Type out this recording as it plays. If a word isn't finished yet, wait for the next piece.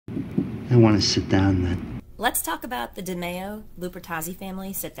I want to sit down then. Let's talk about the DiMeo Lupertazzi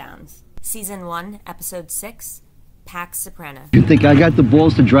family sit-downs. Season 1, Episode 6, Pax Soprana. You think I got the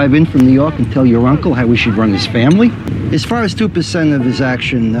balls to drive in from New York and tell your uncle how we should run his family? As far as 2% of his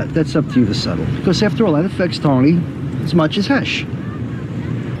action, that's up to you to settle. Because after all, that affects Tony as much as Hesh.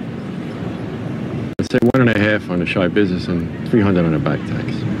 I'd say 1.5 on the shy business and 300 on the back tax.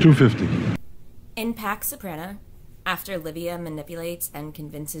 250. In Pax Soprana, after Livia manipulates and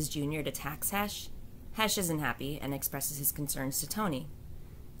convinces Junior to tax Hesh, Hesh isn't happy and expresses his concerns to Tony.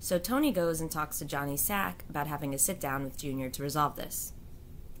 So Tony goes and talks to Johnny Sack about having a sit-down with Junior to resolve this.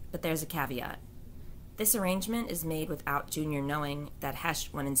 But there's a caveat. This arrangement is made without Junior knowing that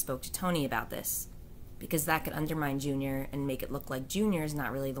Hesh went and spoke to Tony about this, because that could undermine Junior and make it look like Junior is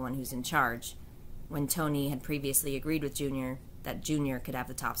not really the one who's in charge, when Tony had previously agreed with Junior that Junior could have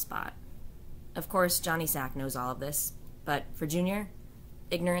the top spot. Of course, Johnny Sack knows all of this, but for Junior,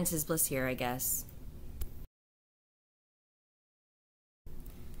 ignorance is bliss here, I guess.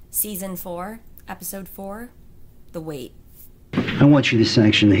 Season 4, Episode 4, The Wait. I want you to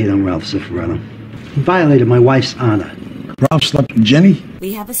sanction the hit on Ralph Cifaretto. He violated my wife's honor. Ralph slept with Jenny?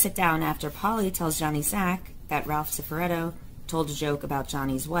 We have a sit-down after Polly tells Johnny Sack that Ralph Cifaretto told a joke about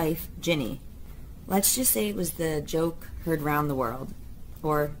Johnny's wife, Ginny. Let's just say it was the joke heard round the world.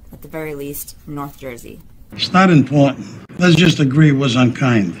 Or, at the very least, North Jersey. It's not important. Let's just agree it was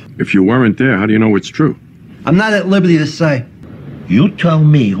unkind. If you weren't there, how do you know it's true? I'm not at liberty to say. You tell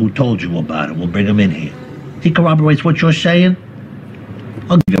me who told you about it. We'll bring him in here. He corroborates what you're saying.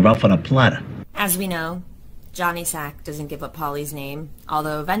 I'll give you Ralph on a platter. As we know, Johnny Sack doesn't give up Polly's name,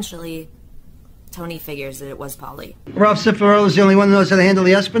 although eventually, Tony figures that it was Polly. Ralph Cifaretto's the only one who knows how to handle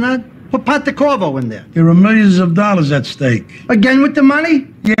the Esplanade? Put Pat Corvo in there. There are millions of dollars at stake. Again with the money?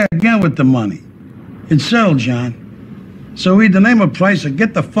 Yeah, again with the money. It's settled, John. So either name a price or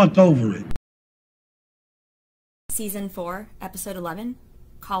get the fuck over it. Season 4, Episode 11,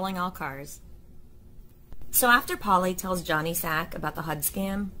 Calling All Cars. So after Polly tells Johnny Sack about the HUD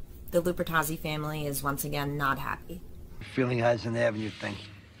scam, the Lupertazzi family is once again not happy. Feeling highs in the avenue thing.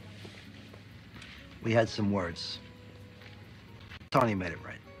 We had some words. Tony made it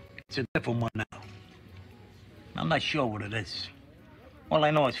right. It's a different one now. I'm not sure what it is. All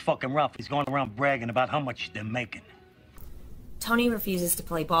I know is fucking Ralph is going around bragging about how much they're making. Tony refuses to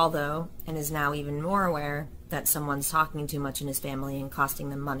play ball, though, and is now even more aware that someone's talking too much in his family and costing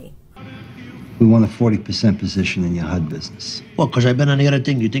them money. We want a 40% position in your HUD business. Well, because I've been on the other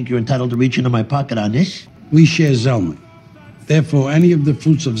thing, you think you're entitled to reach into my pocket on this? We share Zellman. Therefore, any of the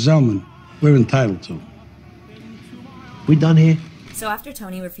fruits of Zellman, we're entitled to. We done here? So after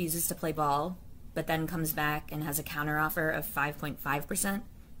Tony refuses to play ball, but then comes back and has a counteroffer of 5.5%,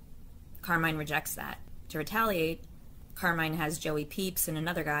 Carmine rejects that. To retaliate, Carmine has Joey Peeps and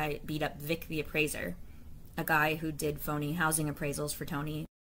another guy beat up Vic the Appraiser, a guy who did phony housing appraisals for Tony.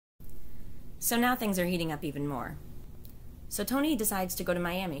 So now things are heating up even more. So Tony decides to go to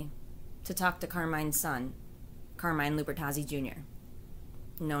Miami to talk to Carmine's son, Carmine Lupertazzi Jr.,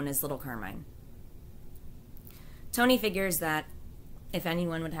 known as Little Carmine. Tony figures that if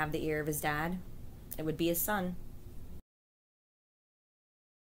anyone would have the ear of his dad, it would be his son.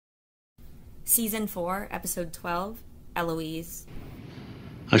 Season 4, Episode 12, Eloise.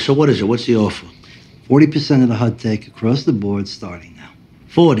 So what is it? What's the offer? 40% of the HUD take across the board starting now.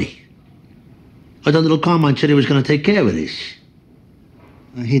 40. I thought little Carmine said he was going to take care of this.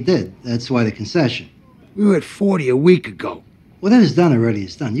 He did. That's why the concession. We were at 40 a week ago. Whatever is done already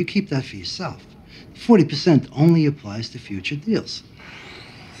is done. You keep that for yourself. 40% only applies to future deals.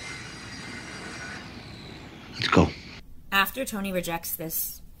 Let's go. After Tony rejects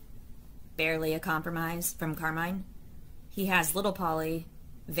this, barely a compromise from Carmine, he has Little Polly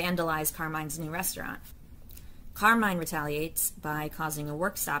vandalize Carmine's new restaurant. Carmine retaliates by causing a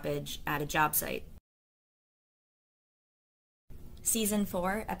work stoppage at a job site. Season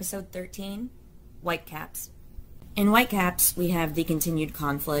 4, Episode 13, Whitecaps. In Whitecaps, we have the continued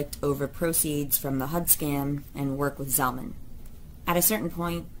conflict over proceeds from the HUD scam and work with Zellman. At a certain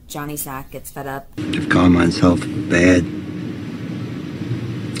point, Johnny Sack gets fed up. If Carmine's health bad,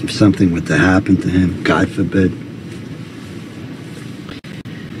 if something were to happen to him, God forbid,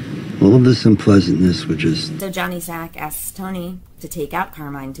 all of this unpleasantness would just... So Johnny Sack asks Tony to take out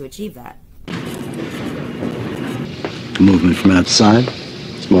Carmine to achieve that. Movement from outside,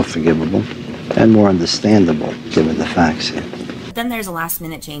 it's more forgivable and more understandable given the facts here. But then there's a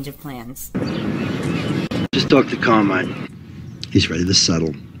last-minute change of plans. Just talk to Carmine. He's ready to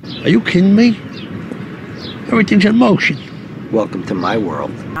settle. Are you kidding me? Everything's in motion. Welcome to my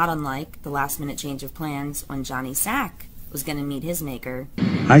world. Not unlike the last-minute change of plans when Johnny Sack was going to meet his maker.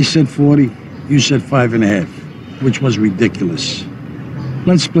 I said 40, you said 5.5, which was ridiculous.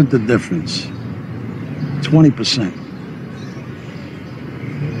 Let's split the difference. 20%.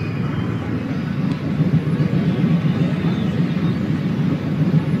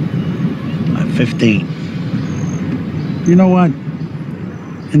 15. You know what?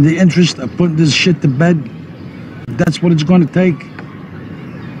 In the interest of putting this shit to bed, that's what it's going to take.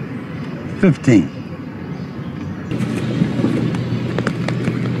 15.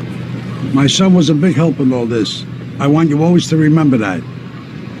 My son was a big help in all this. I want you always to remember that.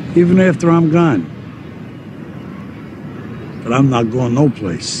 Even after I'm gone. But I'm not going no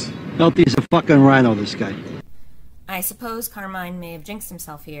place. Healthy as a fucking rhino, this guy. I suppose Carmine may have jinxed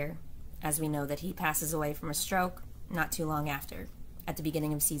himself here, as we know that he passes away from a stroke not too long after, at the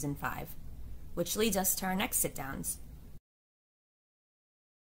beginning of Season 5, which leads us to our next sit-downs.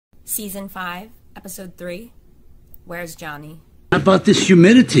 Season 5, Episode 3, Where's Johnny? How about this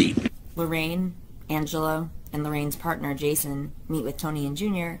humidity? Lorraine, Angelo, and Lorraine's partner Jason meet with Tony and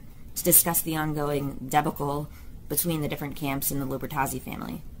Junior to discuss the ongoing debacle between the different camps in the Lupertazzi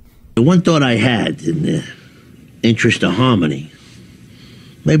family. The one thought I had, in the interest of harmony,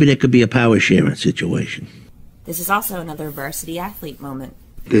 maybe there could be a power-sharing situation. This is also another varsity athlete moment.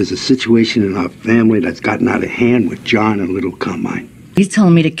 There's a situation in our family that's gotten out of hand with John and little Carmine. He's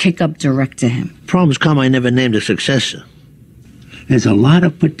telling me to kick up direct to him. Problem is, Carmine never named a successor. There's a lot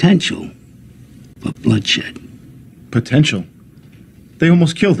of potential for bloodshed. Potential? They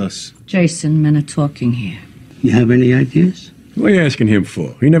almost killed us. Jason, men are talking here. You have any ideas? What are you asking him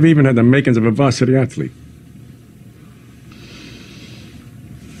for? He never even had the makings of a varsity athlete.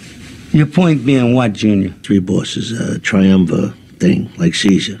 Your point being what, Junior? 3 bosses, a triumvirate thing, like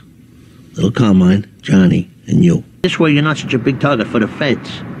Caesar. Little Carmine, Johnny, and you. This way you're not such a big target for the feds.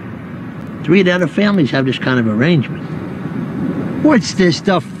 3 of the other families have this kind of arrangement. What's this,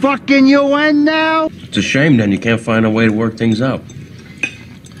 the fucking UN now? It's a shame then you can't find a way to work things out.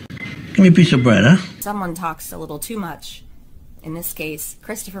 Give me a piece of bread, huh? Someone talks a little too much. In this case,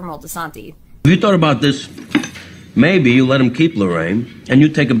 Christopher Moltisanti. Have you thought about this? Maybe you let him keep Lorraine, and you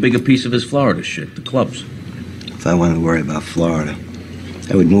take a bigger piece of his Florida shit, the clubs. If I wanted to worry about Florida,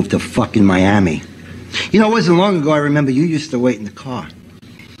 I would move to fucking Miami. You know, it wasn't long ago I remember you used to wait in the car.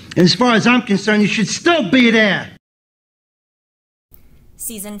 And as far as I'm concerned, you should still be there.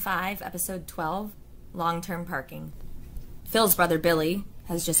 Season 5, Episode 12, Long-Term Parking. Phil's brother Billy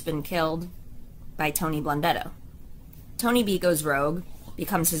has just been killed by Tony Blundetto. Tony B goes rogue,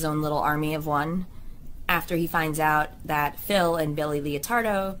 becomes his own little army of one, after he finds out that Phil and Billy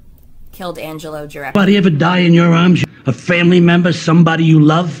Leotardo killed Angelo directly. Anybody ever die in your arms? A family member, somebody you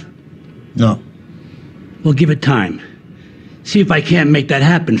love? No. Well, give it time. See if I can't make that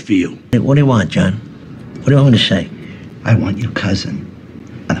happen for you. Hey, what do you want, John? What do you want me to say? I want your cousin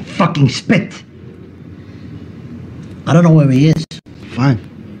on a fucking spit. I don't know where he is. Fine.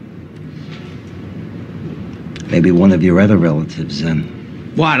 Maybe one of your other relatives, then.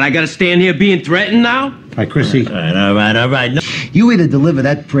 What, I gotta stand here being threatened now? Hi, Chrissy. All right. No. You either deliver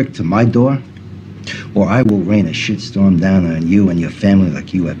that prick to my door, or I will rain a shitstorm down on you and your family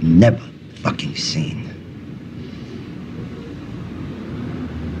like you have never fucking seen.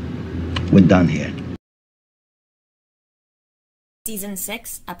 We're done here. Season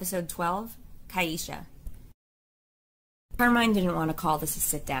 6, Episode 12, Kaisha. Carmine didn't want to call this a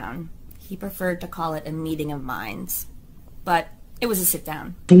sit-down. He preferred to call it a meeting of minds. But it was a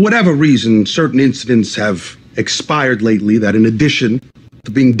sit-down. For whatever reason, certain incidents have expired lately that, in addition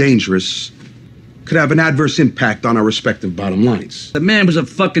to being dangerous, could have an adverse impact on our respective bottom lines. The man was a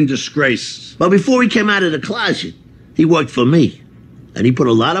fucking disgrace. But before he came out of the closet, he worked for me. And he put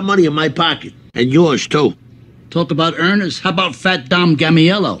a lot of money in my pocket. And yours, too. Talk about earners. How about Fat Dom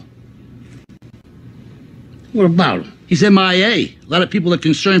Gamiello? What about him? He's MIA. A lot of people are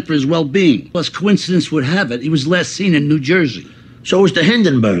concerned for his well-being. Plus, coincidence would have it, he was last seen in New Jersey. So was the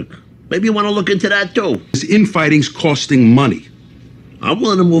Hindenburg. Maybe you want to look into that, too. This infighting's costing money. I'm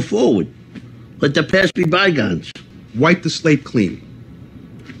willing to move forward. Let the past be bygones. Wipe the slate clean.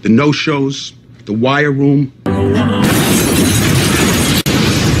 The no-shows, the wire room.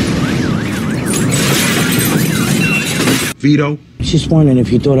 Vito. Just wondering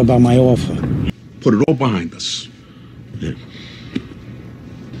if you thought about my offer. Put it all behind us. Yeah.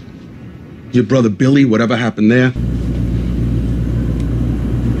 Your brother Billy, whatever happened there.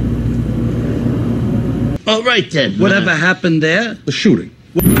 All right, then. Whatever happened there? The shooting.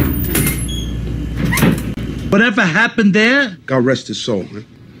 Whatever happened there? God rest his soul, man.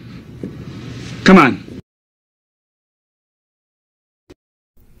 Come on.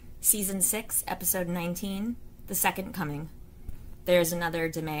 Season 6, Episode 19, The Second Coming. There's another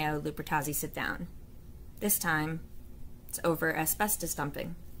DiMeo Lupertazzi sit-down. This time, it's over asbestos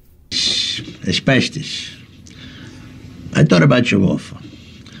dumping. Asbestos. I thought about your offer.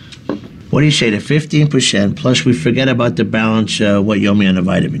 What do you say to 15%, plus we forget about the balance, what you owe me on the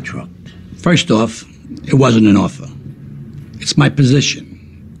vitamin truck? First off, it wasn't an offer. It's my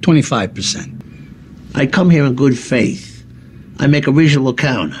position, 25%. I come here in good faith. I make a reasonable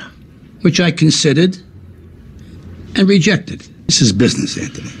counter. Which I considered and rejected. This is business,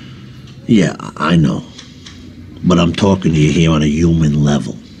 Anthony. Yeah, I know. But I'm talking to you here on a human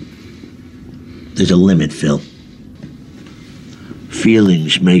level. There's a limit, Phil.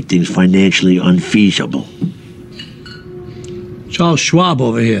 Feelings make things financially unfeasible. Charles Schwab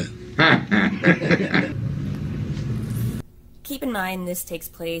over here. Keep in mind this takes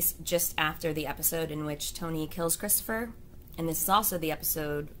place just after the episode in which Tony kills Christopher, and this is also the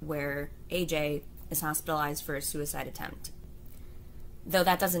episode where AJ is hospitalized for a suicide attempt. Though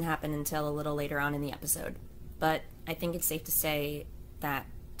that doesn't happen until a little later on in the episode. But I think it's safe to say that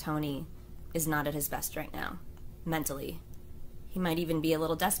Tony is not at his best right now, mentally. He might even be a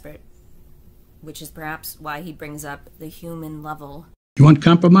little desperate, which is perhaps why he brings up the human level. You want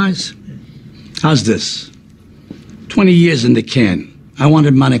compromise? How's this? 20 years in the can. I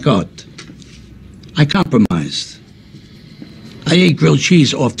wanted manicotti. I compromised. I ate grilled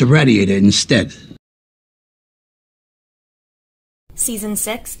cheese off the radiator instead. Season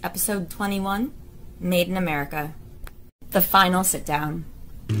 6, Episode 21, Made in America. The final sit-down.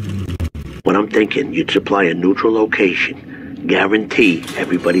 What I'm thinking, you'd supply a neutral location, guarantee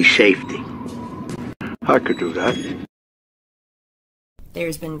everybody's safety. I could do that.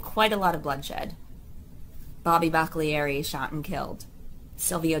 There's been quite a lot of bloodshed. Bobby Bacalieri is shot and killed.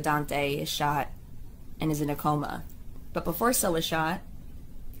 Silvio Dante is shot and is in a coma. But before Sil was shot,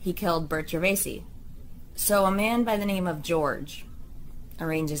 he killed Bert Gervasi. So a man by the name of George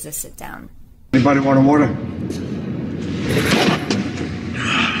arranges a sit-down. Anybody want a water?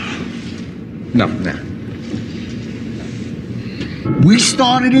 No, nah. We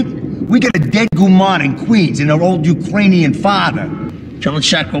started it. We got a dead Guman in Queens and our old Ukrainian father. John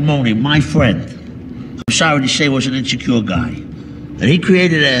Sacramone, my friend. I'm sorry to say was an insecure guy. And he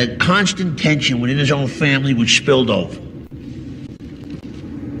created a constant tension within his own family which spilled over.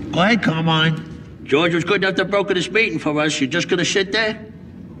 Go ahead, Carmine. George was good enough to broker this meeting for us. You're just gonna sit there?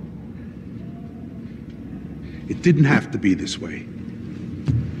 It didn't have to be this way.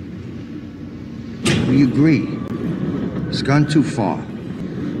 We agree. It's gone too far.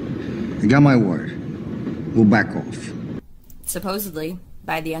 I got my word. We'll back off. Supposedly,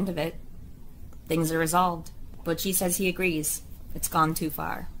 by the end of it, things are resolved. Butchie says he agrees. It's gone too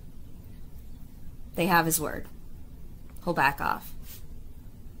far. They have his word. He'll back off.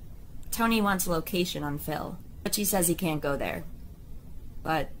 Tony wants a location on Phil. Butchie says he can't go there.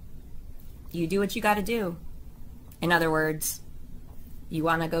 But you do what you gotta do. In other words, you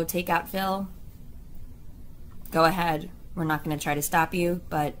wanna go take out Phil? Go ahead. We're not gonna try to stop you,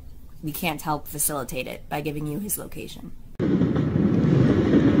 but we can't help facilitate it by giving you his location.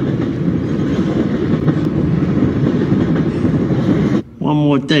 One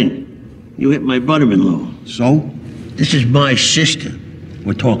more thing. You hit my brother-in-law. So? This is my sister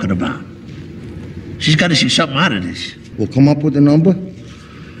we're talking about. She's got to see something out of this. We'll come up with a number.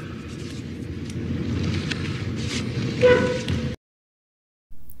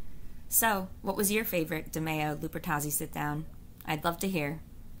 So, what was your favorite DiMeo Lupertazzi sit-down? I'd love to hear.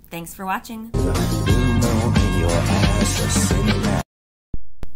 Thanks for watching.